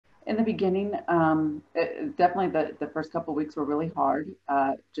in the beginning, definitely the first couple of weeks were really hard.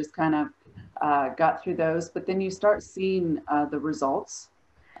 Just kind of got through those, but then you start seeing the results.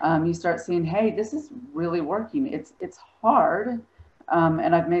 You start seeing, hey, this is really working. It's hard,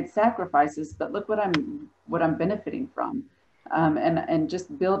 and I've made sacrifices, but look what I'm benefiting from, and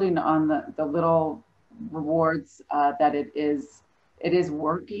just building on the little rewards that it is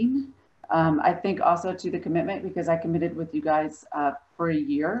working. I think also to the commitment, because I committed with you guys for a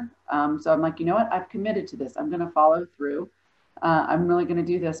year. So I'm like, you know what? I've committed to this. I'm going to follow through. I'm really going to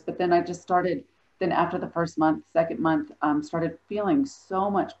do this. But then I just started, then after the first month, second month, started feeling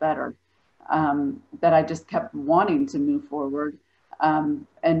so much better, that I just kept wanting to move forward, and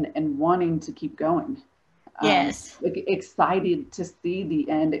wanting to keep going. Yes. Excited to see the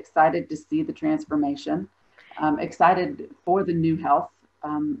end, excited to see the transformation, excited for the new health,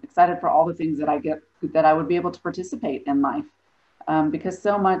 excited for all the things that I would be able to participate in life. Because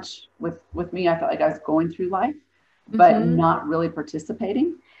so much with me, I felt like I was going through life, but Mm-hmm. not really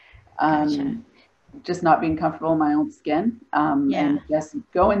participating. Gotcha. Um, just not being comfortable in my own skin, Yeah. and just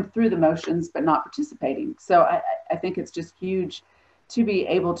going through the motions, but not participating. So I think it's just huge to be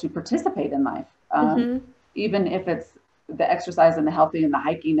able to participate in life, Mm-hmm. even if it's the exercise and the healthy and the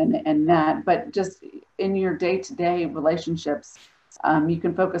hiking and that, but just in your day-to-day relationships, you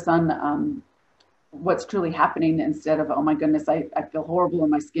can focus on what's truly happening instead of, oh my goodness, I feel horrible in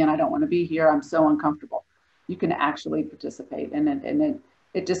my skin. I don't want to be here. I'm so uncomfortable. You can actually participate.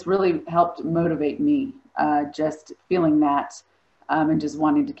 It just really helped motivate me, just feeling that, and just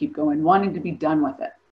wanting to keep going, wanting to be done with it.